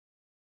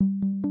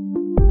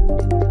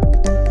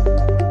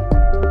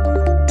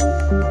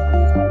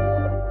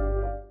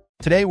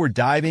Today we're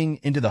diving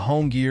into the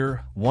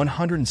Homegear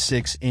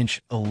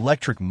 106-inch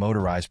electric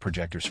motorized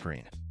projector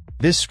screen.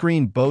 This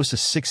screen boasts a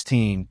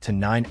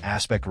 16:9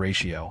 aspect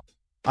ratio,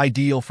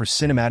 ideal for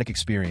cinematic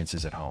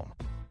experiences at home.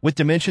 With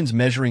dimensions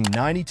measuring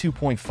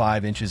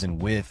 92.5 inches in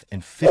width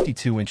and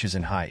 52 inches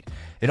in height,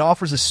 it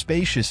offers a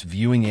spacious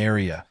viewing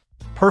area,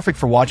 perfect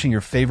for watching your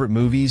favorite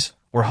movies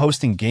or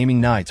hosting gaming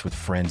nights with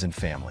friends and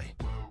family.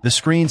 The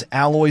screen's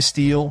alloy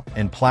steel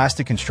and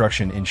plastic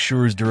construction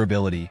ensures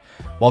durability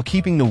while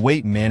keeping the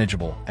weight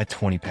manageable at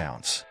 20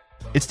 pounds.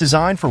 It's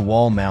designed for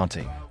wall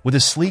mounting, with a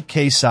sleek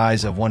case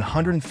size of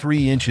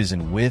 103 inches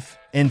in width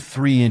and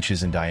 3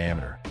 inches in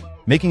diameter,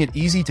 making it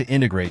easy to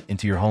integrate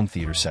into your home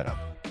theater setup.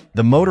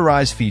 The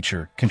motorized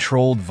feature,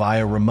 controlled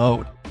via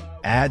remote,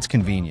 adds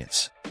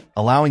convenience,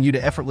 allowing you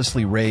to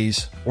effortlessly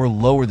raise or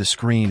lower the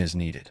screen as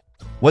needed.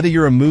 Whether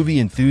you're a movie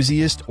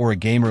enthusiast or a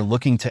gamer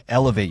looking to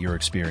elevate your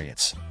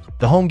experience,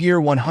 the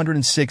Homegear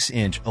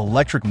 106-inch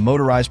electric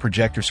motorized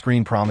projector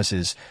screen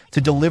promises to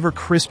deliver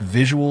crisp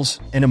visuals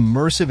and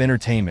immersive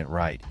entertainment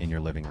right in your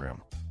living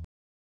room.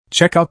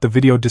 Check out the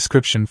video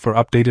description for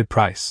updated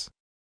price.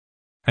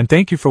 And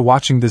thank you for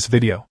watching this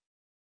video.